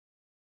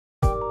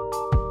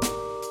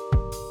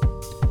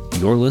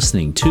You're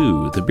listening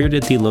to the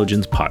Bearded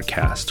Theologians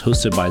podcast,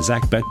 hosted by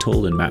Zach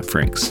Bechtold and Matt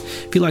Franks.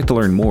 If you'd like to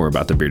learn more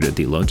about the Bearded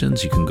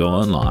Theologians, you can go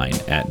online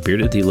at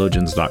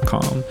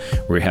beardedtheologians.com,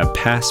 where we have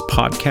past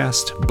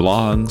podcasts,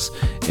 blogs,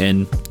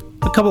 and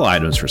a couple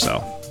items for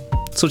sale.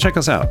 So check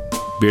us out,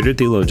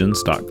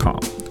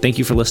 beardedtheologians.com. Thank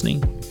you for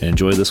listening, and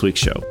enjoy this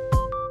week's show.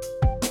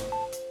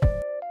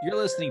 You're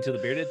listening to the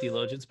Bearded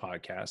Theologians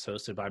podcast,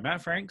 hosted by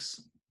Matt Franks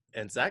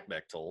and Zach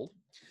Bechtold.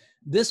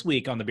 This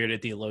week on the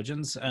Bearded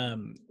Theologians,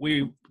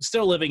 we're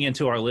still living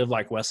into our Live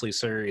Like Wesley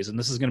series, and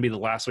this is going to be the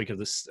last week of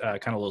this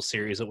kind of little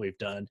series that we've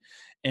done.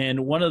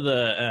 And one of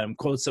the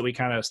quotes that we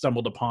kind of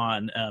stumbled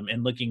upon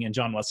in looking in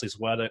John Wesley's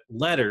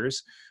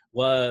letters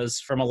was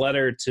from a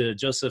letter to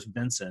Joseph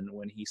Benson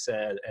when he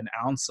said, "An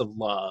ounce of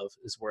love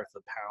is worth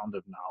a pound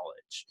of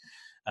knowledge."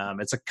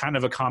 It's a kind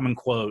of a common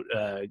quote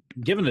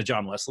given to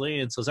John Wesley.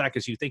 And so, Zach,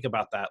 as you think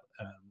about that,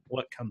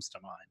 what comes to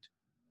mind?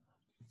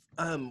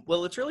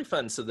 Well, it's really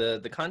fun. So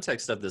the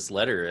context of this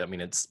letter, I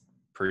mean, it's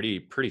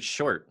pretty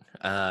short.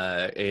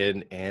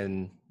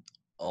 And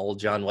old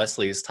John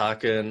Wesley is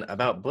talking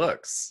about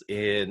books.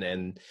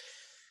 And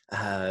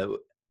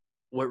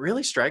what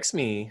really strikes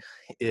me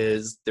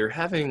is they're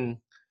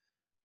having,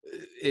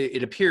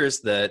 it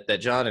appears that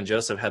John and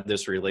Joseph have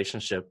this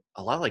relationship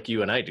a lot like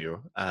you and I do.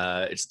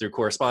 It's through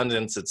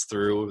correspondence. It's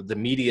through the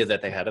media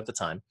that they had at the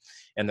time.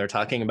 And they're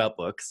talking about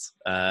books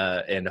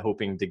and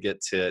hoping to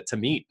get to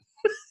meet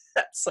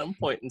at some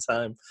point in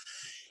time.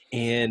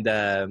 And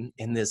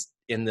in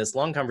this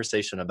long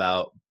conversation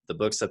about the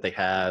books that they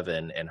have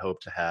and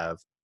hope to have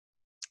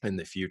in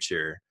the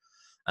future,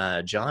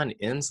 John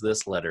ends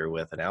this letter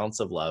with, "An ounce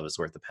of love is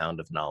worth a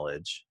pound of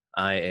knowledge.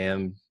 I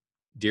am,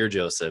 dear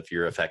Joseph,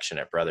 your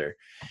affectionate brother."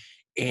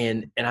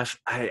 And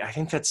I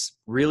think that's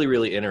really,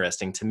 really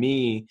interesting. To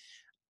me,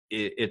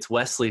 it's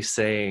Wesley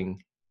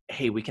saying,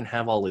 hey, we can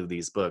have all of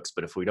these books,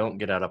 but if we don't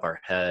get out of our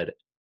head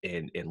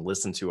and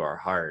listen to our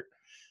heart,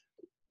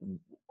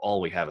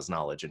 all we have is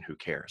knowledge, and who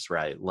cares,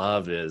 right?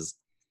 Love is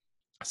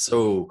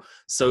so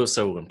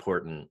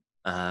important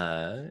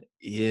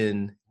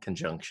in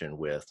conjunction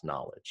with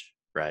knowledge,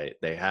 right?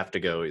 They have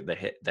to go, the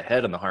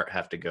head and the heart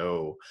have to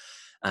go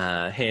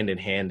hand in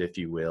hand, if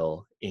you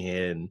will,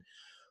 in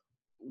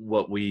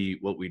what we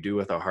do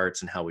with our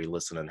hearts and how we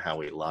listen and how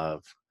we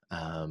love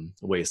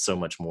weighs so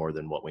much more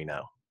than what we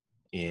know.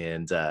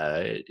 And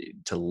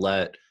to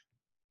let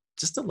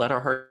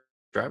our heart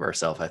drive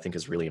ourselves, I think,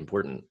 is really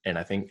important. And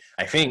I think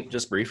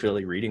just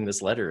briefly reading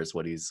this letter is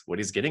what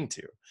he's getting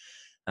to,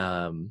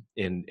 and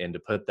to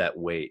put that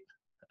weight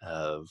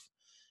of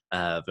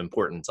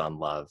importance on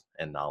love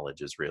and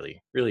knowledge is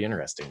really, really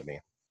interesting to me.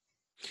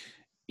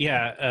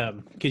 Yeah.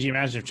 Could you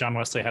imagine if John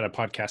Wesley had a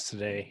podcast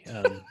today?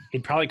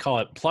 He'd probably call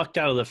it "Plucked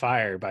Out of the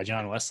Fire" by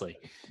John Wesley,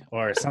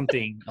 or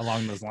something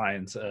along those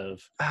lines of,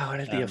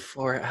 would it be a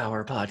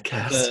 4-hour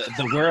podcast?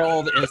 The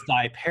World is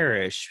Thy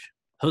Parish,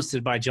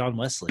 hosted by John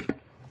Wesley.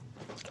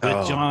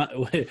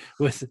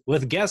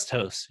 With guest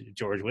host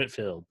George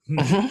Whitfield. They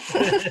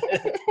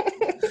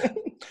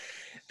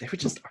would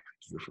just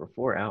argue for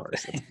 4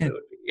 hours.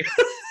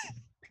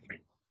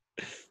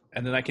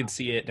 And then I can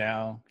see it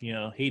now. You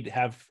know, he'd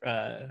have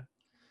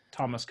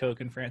Thomas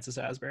Koch and Francis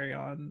Asbury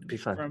on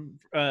from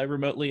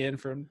remotely in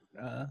from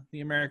the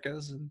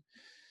Americas. And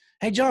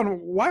hey, John,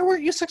 why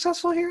weren't you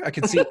successful here? I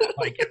can see that.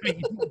 Like, I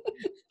mean,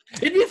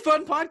 it'd be a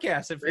fun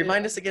podcast.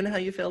 Remind us again how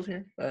you failed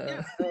here.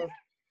 Yeah.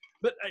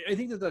 But I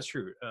think that's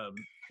true.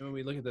 When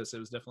we look at this, it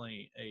was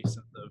definitely a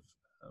sense of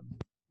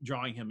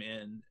drawing him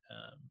in,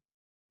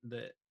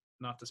 that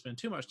not to spend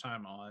too much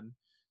time on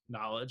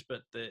knowledge,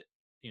 but that,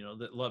 you know,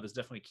 that love is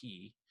definitely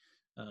key.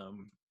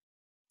 And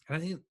I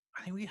think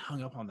we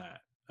hung up on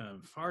that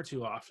far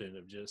too often,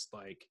 of just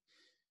like,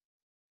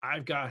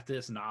 I've got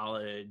this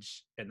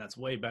knowledge, and that's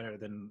way better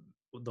than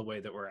the way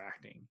that we're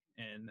acting.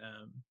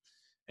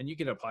 And you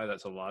can apply that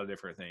to a lot of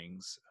different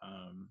things.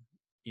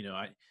 You know,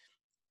 I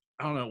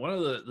don't know. One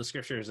of the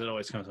scriptures that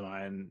always comes to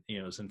mind,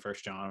 you know, is in 1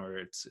 John, where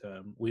it's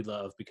we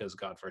love because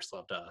God first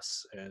loved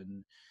us.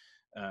 And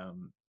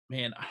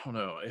man, I don't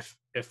know,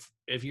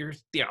 if your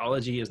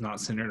theology is not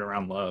centered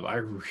around love, I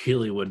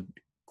really would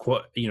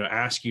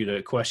ask you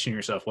to question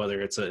yourself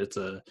whether it's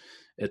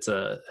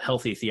a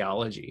healthy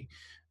theology.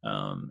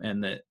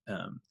 And that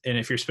and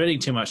if you're spending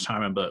too much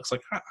time in books,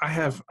 like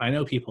I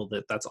know people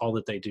that's all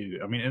that they do.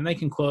 I mean, and they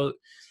can quote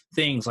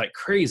things like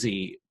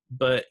crazy,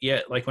 but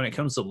yet, like, when it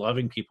comes to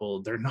loving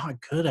people, they're not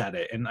good at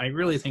it. And I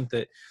really think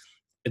that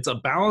it's a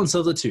balance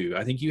of the two.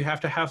 I think you have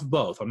to have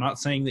both. I'm not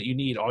saying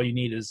that all you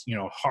need is, you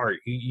know, heart.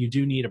 You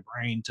do need a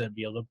brain to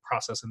be able to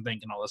process and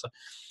think and all this stuff.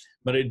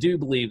 But I do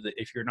believe that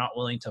if you're not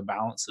willing to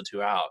balance the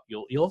two out,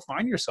 you'll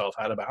find yourself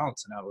out of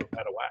balance and out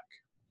of whack.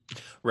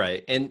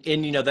 Right. And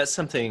you know, that's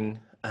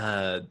something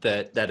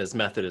that as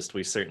Methodists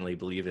we certainly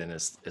believe in,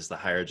 is the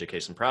higher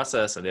education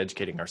process and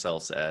educating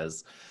ourselves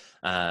as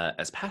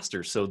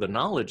pastors. So the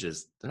knowledge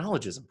is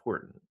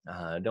important.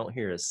 Don't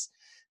hear us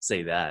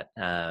say that,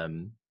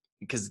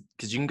 because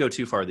you can go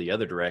too far the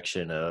other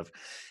direction of,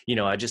 you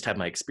know, I just have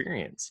my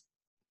experience.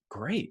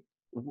 Great.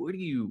 what are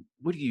you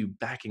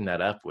backing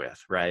that up with,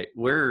 right?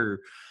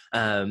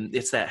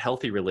 It's that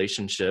healthy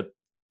relationship,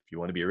 if you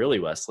want to be really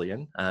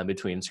Wesleyan,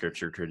 between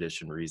scripture,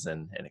 tradition,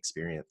 reason, and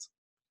experience.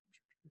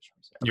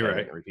 You're right.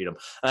 I can repeat them.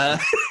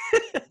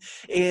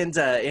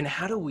 And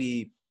how do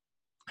we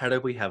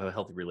have a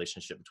healthy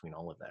relationship between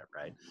all of that,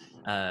 right?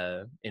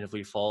 And if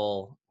we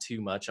fall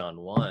too much on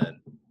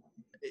one,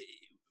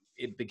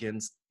 it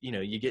begins,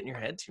 you get in your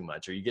head too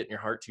much, or you get in your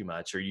heart too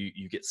much, or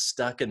you get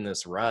stuck in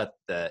this rut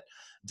that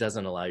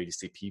doesn't allow you to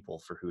see people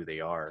for who they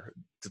are,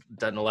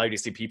 doesn't allow you to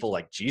see people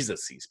like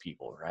Jesus sees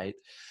people, right?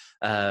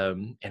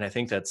 And I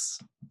think that's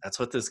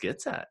what this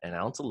gets at. An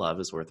ounce of love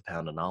is worth a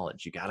pound of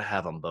knowledge. You got to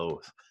have them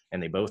both,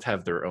 and they both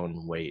have their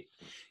own weight.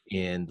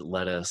 And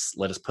let us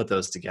put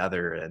those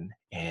together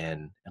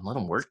and let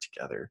them work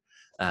together,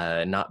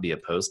 and not be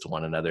opposed to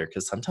one another.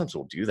 Because sometimes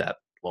we'll do that.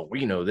 Well,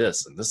 we know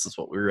this, and this is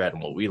what we were at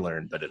and what we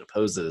learned, but it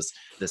opposes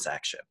this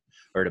action,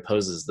 or it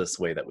opposes this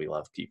way that we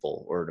love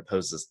people, or it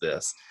opposes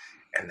this,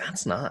 and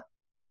that's not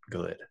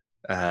good.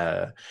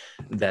 That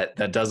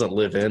doesn't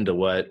live into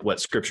what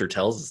Scripture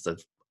tells us to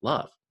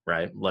love,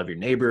 right? Love your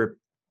neighbor,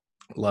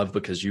 love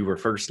because you were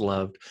first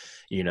loved.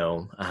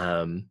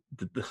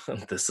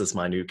 This is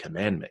my new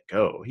commandment.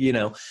 Go.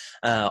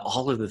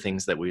 All of the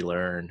things that we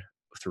learn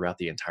throughout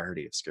the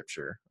entirety of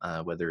Scripture,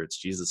 whether it's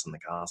Jesus in the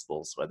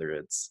Gospels, whether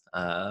it's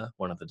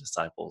one of the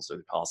disciples or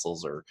the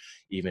apostles, or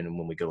even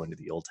when we go into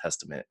the Old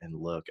Testament and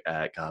look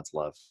at God's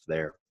love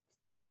there,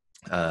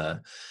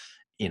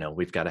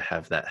 we've got to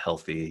have that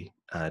healthy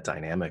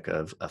dynamic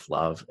of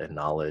love and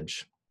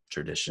knowledge,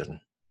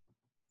 tradition,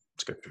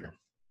 Scripture,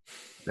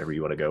 whatever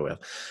you want to go with,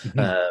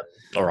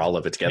 or all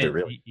of it together.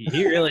 Really,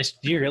 you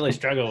really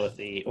struggle with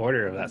the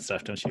order of that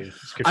stuff, don't you?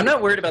 Scripture, I'm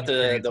not worried about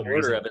the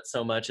order of it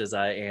so much as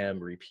I am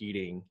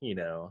repeating,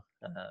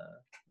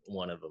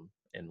 one of them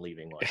and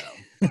leaving one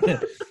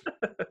out.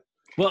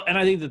 Well, and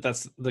I think that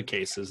that's the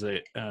case. Is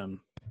that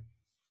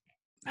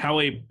how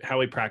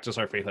we practice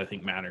our faith, I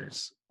think,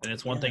 matters. And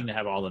it's one thing to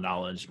have all the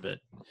knowledge, but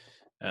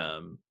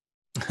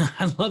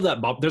I love that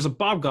Bob. There's a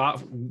Bob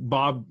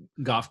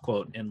Goff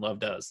quote in Love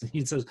Does.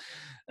 He says,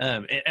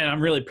 and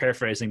I'm really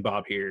paraphrasing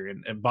Bob here.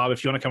 And Bob,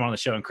 if you want to come on the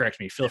show and correct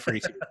me, feel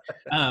free to.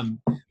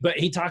 But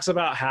he talks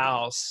about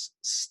how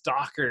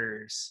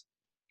stalkers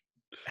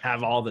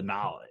have all the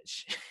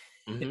knowledge.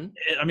 Mm-hmm.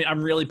 I mean,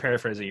 I'm really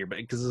paraphrasing here, but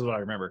because this is what I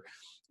remember.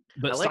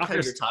 But I like how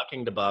you're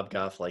talking to Bob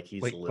Goff like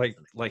he's listening.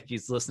 Like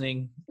he's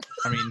listening.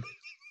 I mean,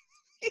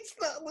 he's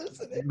not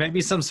listening.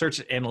 Maybe some search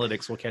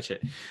analytics will catch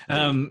it.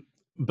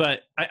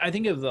 But I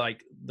think of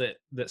like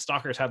that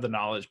stalkers have the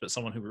knowledge, but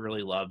someone who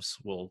really loves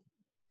will,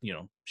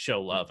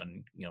 show love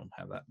and,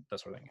 have that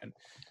sort of thing.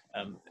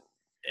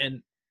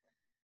 And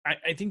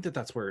I think that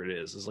that's where it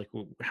is like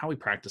how we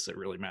practice it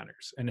really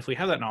matters. And if we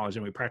have that knowledge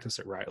and we practice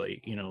it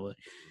rightly, like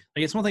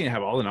it's one thing to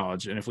have all the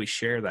knowledge. And if we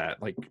share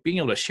that, like being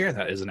able to share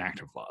that is an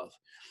act of love,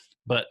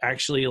 but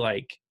actually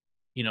like,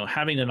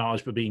 having the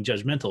knowledge, but being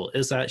judgmental,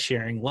 is that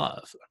sharing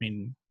love? I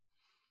mean,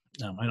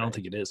 I don't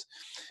think it is.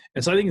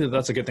 And so I think that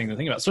that's a good thing to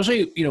think about,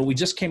 especially, we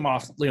just came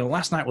off,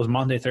 last night was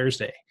Maundy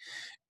Thursday,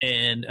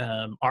 and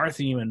our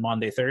theme in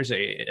Maundy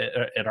Thursday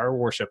at our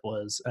worship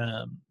was,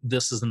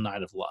 this is the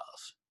night of love.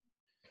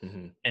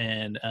 Mm-hmm.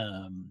 And,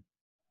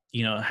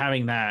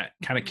 having that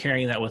kind of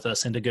carrying that with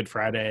us into Good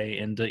Friday,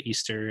 into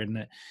Easter,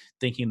 and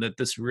thinking that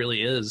this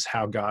really is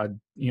how God,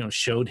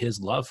 showed his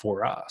love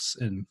for us.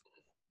 And,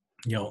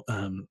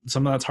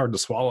 some of that's hard to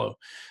swallow.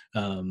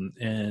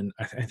 And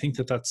I think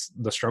that that's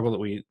the struggle that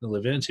we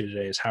live into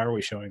today, is how are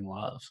we showing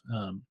love?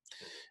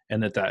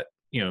 And that,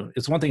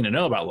 it's one thing to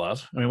know about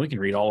love. I mean, we can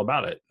read all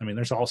about it. I mean,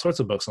 there's all sorts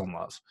of books on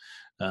love.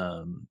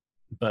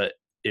 But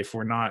if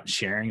we're not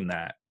sharing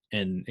that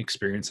and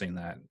experiencing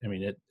that, I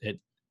mean, it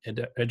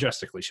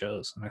drastically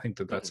shows. And I think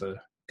that that's a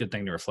good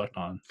thing to reflect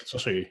on,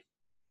 especially.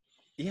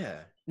 Yeah,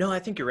 no, I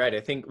think you're right.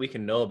 I think we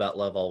can know about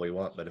love all we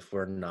want, but if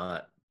we're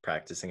not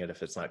practicing it,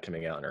 if it's not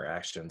coming out in our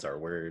actions, our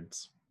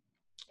words,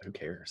 who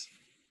cares?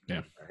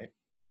 Yeah. Right.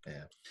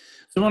 Yeah.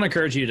 So I want to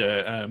encourage you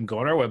to go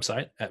on our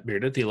website at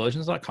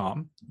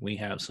beardedtheologians.com. We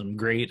have some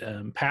great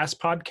past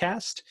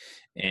podcasts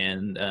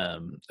and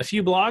a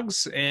few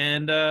blogs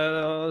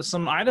and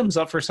some items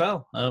up for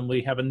sale.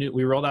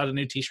 We rolled out a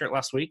new t-shirt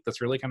last week. That's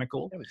really kind of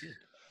cool. Yeah, we did.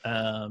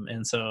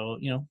 And so,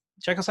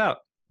 check us out,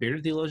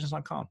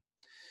 beardedtheologians.com.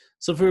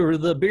 So for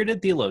the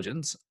Bearded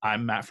Theologians,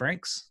 I'm Matt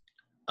Franks.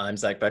 I'm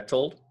Zach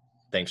Bechtold.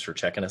 Thanks for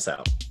checking us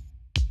out.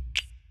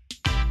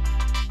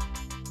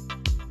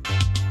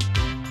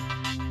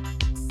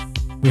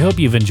 We hope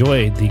you've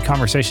enjoyed the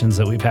conversations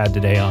that we've had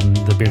today on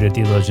the Bearded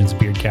Theologians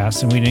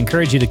Beardcast, and we'd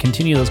encourage you to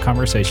continue those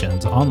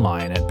conversations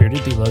online at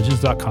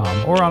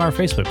beardedtheologians.com or on our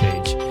Facebook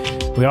page.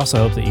 We also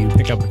hope that you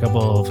pick up a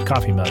couple of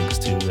coffee mugs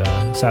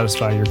to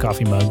satisfy your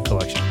coffee mug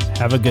collection.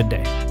 Have a good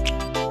day.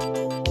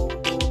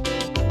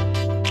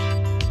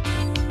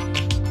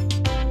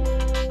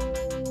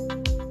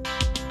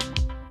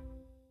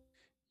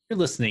 You're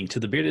listening to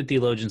the Bearded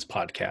Theologians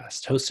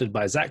podcast, hosted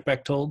by Zach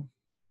Bechtold.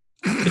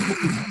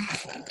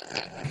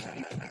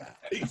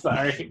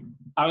 Sorry.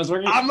 I'm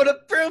going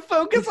to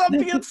focus on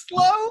being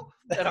slow.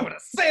 and I'm gonna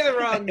say the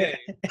wrong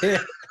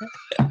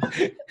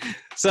name.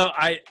 So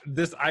I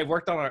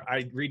worked on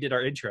I redid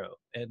our intro,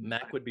 and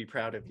Mac would be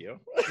proud of you.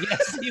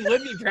 yes, he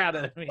would be proud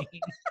of me.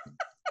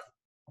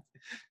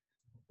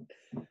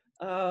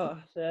 Oh,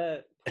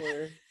 that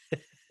poor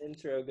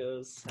intro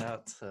goes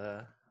out.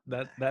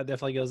 That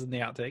definitely goes in the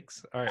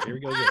outtakes. All right, here we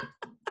go again.